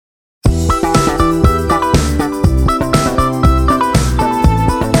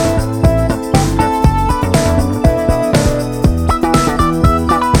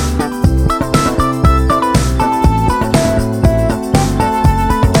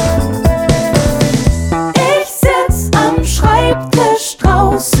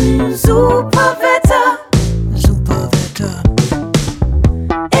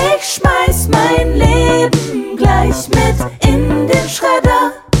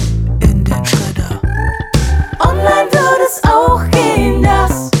es auch gehen,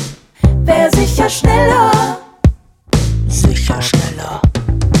 das wär sicher schneller. Sicher schneller.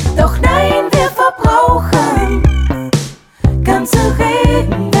 Doch nein, wir verbrauchen ganze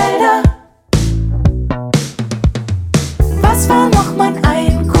Regenwälder. Was war noch mein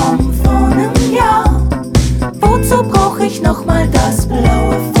Einkommen vor einem Jahr? Wozu brauch ich nochmal das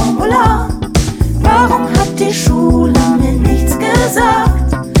blaue Formular? Warum hat die Schule mir nichts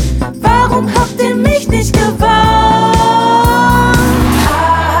gesagt? Warum habt ihr mich nicht gewarnt?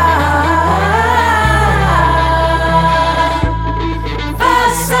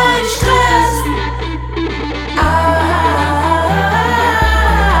 Was ein Stress!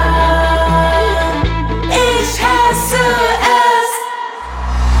 Ich hasse es!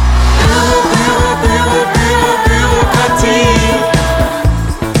 Bürokratie!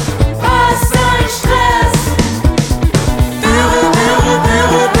 Was ein Stress!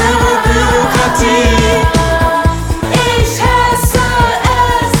 Bürokratie! Ich hasse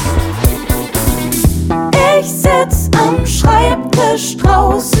es! Ich sitz am Schreibtisch,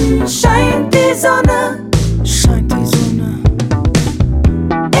 draußen scheint die Sonne. Scheint die Sonne.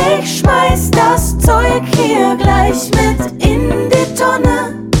 Ich schmeiß das Zeug hier gleich mit in die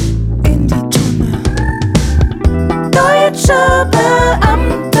Tonne. In die Tonne. Deutsche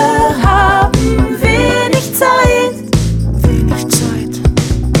Beamte haben wenig Zeit. Wenig Zeit.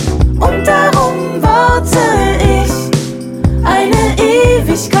 Und darum warte ich eine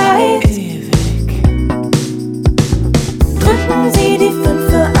Ewigkeit. Ewig. Drücken Sie die 5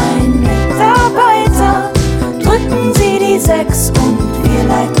 für einen Mitarbeiter. Drücken Sie die 6 und wir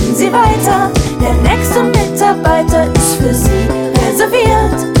leiten Sie weiter. Der nächste Mitarbeiter ist für Sie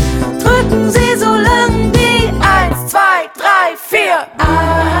reserviert. Drücken Sie so lang die 1, 2, 3, 4.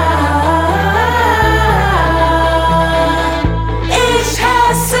 Ich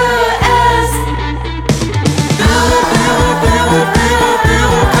hasse es.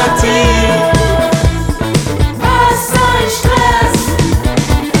 Bürokratie. Was ein Stress.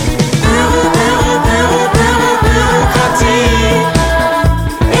 Bürokratie.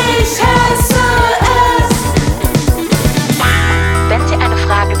 Ich hasse es. Wenn Sie eine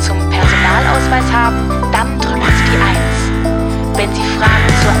Frage zum Personalausweis haben, dann drücken Sie die 1. Wenn Sie Fragen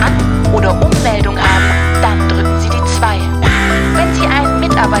zur An- oder Ummeldung haben, dann drücken Sie die 2. Wenn Sie einen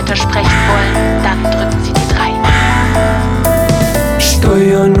Mitarbeiter sprechen wollen, dann drücken Sie die 3.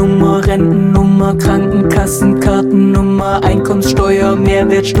 Steuernummer, Rentennummer, Krankenkassenkartennummer, Einkommenssteuer,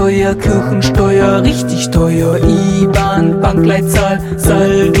 Mehrwertsteuer, Kirchensteuer, richtig teuer, IBAN, Bankleitzahl,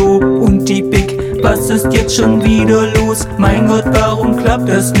 Saldo und die BIC. Was ist jetzt schon wieder los? Mein Gott, warum klappt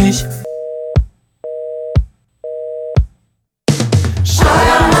das nicht?